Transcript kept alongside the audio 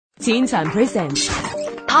Teen Time Presents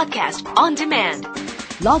Podcast on Demand.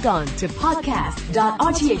 Log on to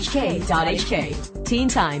podcast.rthk.hk. Teen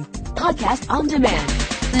Time Podcast on Demand.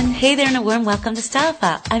 And hey there and a warm welcome to Style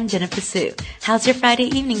File. I'm Jennifer Sue. How's your Friday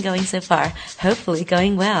evening going so far? Hopefully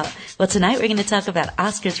going well. Well, tonight we're going to talk about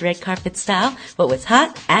Oscars red carpet style, what was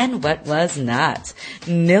hot and what was not.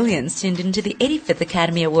 Millions tuned into the 85th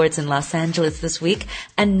Academy Awards in Los Angeles this week,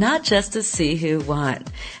 and not just to see who won.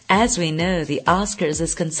 As we know, the Oscars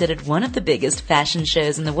is considered one of the biggest fashion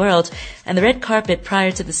shows in the world, and the red carpet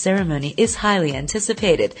prior to the ceremony is highly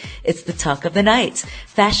anticipated. It's the talk of the night.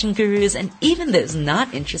 Fashion gurus and even those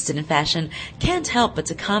not interested in fashion can't help but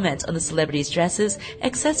to comment on the celebrities' dresses,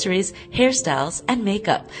 accessories, hairstyles, and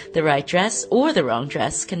makeup. The right dress or the wrong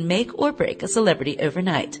dress can make or break a celebrity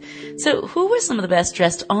overnight. So who were some of the best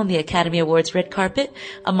dressed on the Academy Awards red carpet?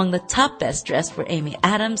 Among the top best dressed were Amy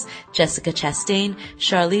Adams, Jessica Chastain,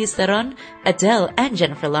 Charlize Theron, Adele, and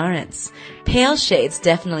Jennifer Lawrence. Pale shades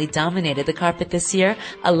definitely dominated the carpet this year,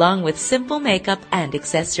 along with simple makeup and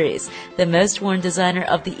accessories. The most worn designer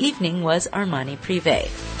of the evening was Armani Privé.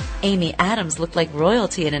 Amy Adams looked like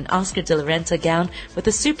royalty in an Oscar de la Renta gown with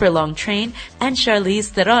a super long train, and Charlize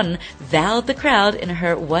Theron wowed the crowd in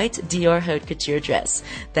her white Dior haute couture dress.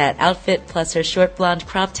 That outfit plus her short blonde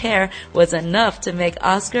cropped hair was enough to make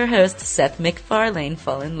Oscar host Seth MacFarlane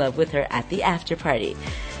fall in love with her at the after party.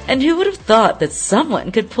 And who would have thought that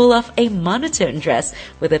someone could pull off a monotone dress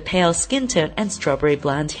with a pale skin tone and strawberry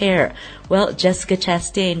blonde hair? Well, Jessica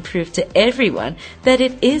Chastain proved to everyone that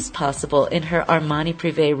it is possible in her Armani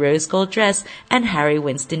Privé rose gold dress and Harry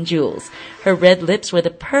Winston jewels. Her red lips were the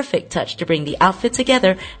perfect touch to bring the outfit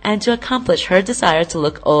together and to accomplish her desire to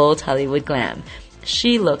look old Hollywood glam.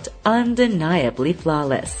 She looked undeniably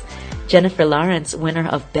flawless. Jennifer Lawrence, winner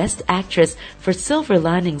of Best Actress for Silver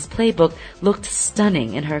Linings Playbook, looked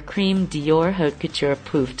stunning in her cream Dior haute couture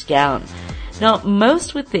poofed gown. Now,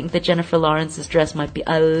 most would think that Jennifer Lawrence's dress might be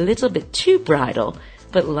a little bit too bridal,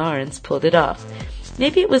 but Lawrence pulled it off.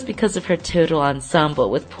 Maybe it was because of her total ensemble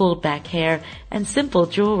with pulled back hair and simple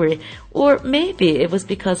jewelry, or maybe it was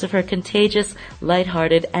because of her contagious,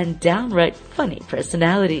 lighthearted, and downright funny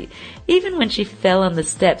personality. Even when she fell on the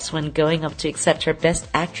steps when going up to accept her Best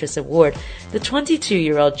Actress award, the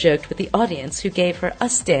 22-year-old joked with the audience, who gave her a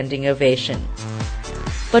standing ovation.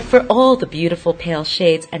 But for all the beautiful pale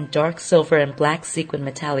shades and dark silver and black sequin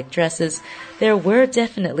metallic dresses, there were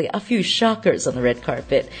definitely a few shockers on the red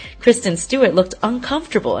carpet. Kristen Stewart looked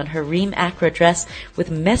uncomfortable in her Reem Acra dress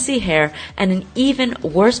with messy hair and an even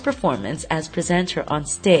worse performance as presenter on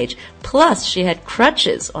stage. Plus, she had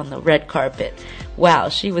crutches on the red carpet. Wow,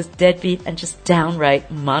 she was deadbeat and just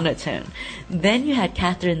downright monotone. Then you had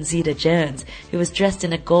Catherine Zeta-Jones, who was dressed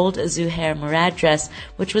in a gold Zuhair Murad dress,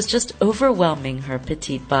 which was just overwhelming her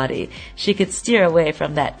petite body. She could steer away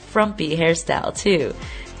from that frumpy hairstyle, too.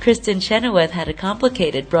 Kristen Chenoweth had a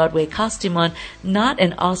complicated Broadway costume on, not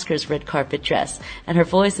an Oscars red carpet dress, and her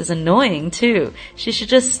voice is annoying too. She should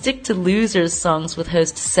just stick to Losers songs with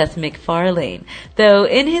host Seth MacFarlane. Though,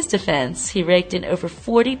 in his defense, he raked in over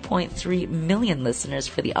 40.3 million listeners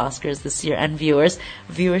for the Oscars this year, and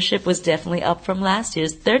viewership was definitely up from last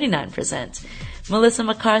year's 39%. Melissa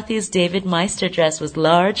McCarthy's David Meister dress was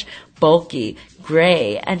large, bulky,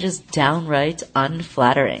 gray, and just downright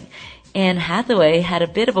unflattering. Anne Hathaway had a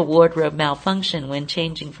bit of a wardrobe malfunction when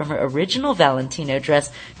changing from her original Valentino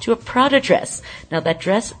dress to a Prada dress. Now, that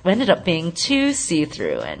dress ended up being too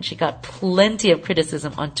see-through, and she got plenty of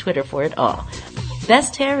criticism on Twitter for it all.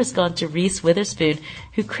 Best hair has gone to Reese Witherspoon,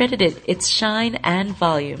 who credited its shine and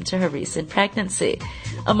volume to her recent pregnancy.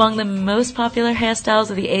 Among the most popular hairstyles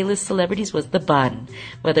of the A-list celebrities was the bun.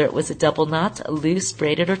 Whether it was a double knot, loose,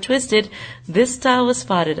 braided, or twisted, this style was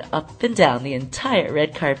spotted up and down the entire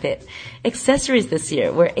red carpet. Accessories this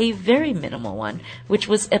year were a very minimal one, which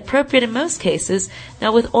was appropriate in most cases.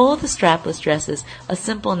 Now, with all the strapless dresses, a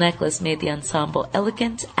simple necklace made the ensemble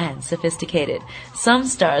elegant and sophisticated. Some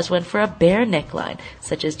stars went for a bare neckline,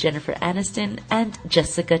 such as Jennifer Aniston and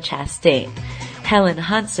Jessica Chastain. Helen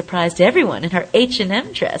Hunt surprised everyone in her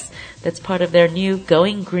H&M dress that's part of their new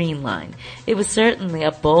Going Green line. It was certainly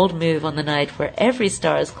a bold move on the night where every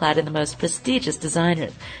star is clad in the most prestigious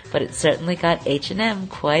designers, but it certainly got H&M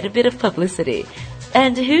quite a bit of publicity.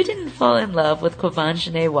 And who didn't fall in love with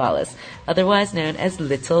Quvenzhané Wallis, otherwise known as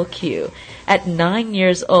Little Q? At 9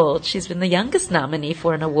 years old, she's been the youngest nominee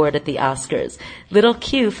for an award at the Oscars. Little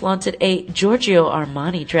Q flaunted a Giorgio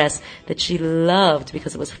Armani dress that she loved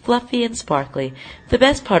because it was fluffy and sparkly. The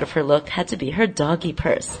best part of her look had to be her doggy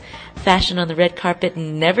purse. Fashion on the red carpet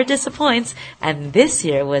never disappoints, and this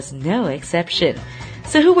year was no exception.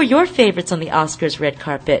 So who were your favorites on the Oscars red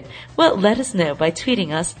carpet? Well, let us know by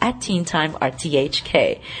tweeting us at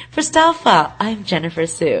TeenTimeRTHK. For Style File, I'm Jennifer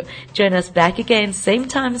Sue. Join us back again, same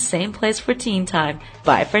time, same place for Teen Time.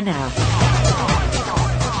 Bye for now.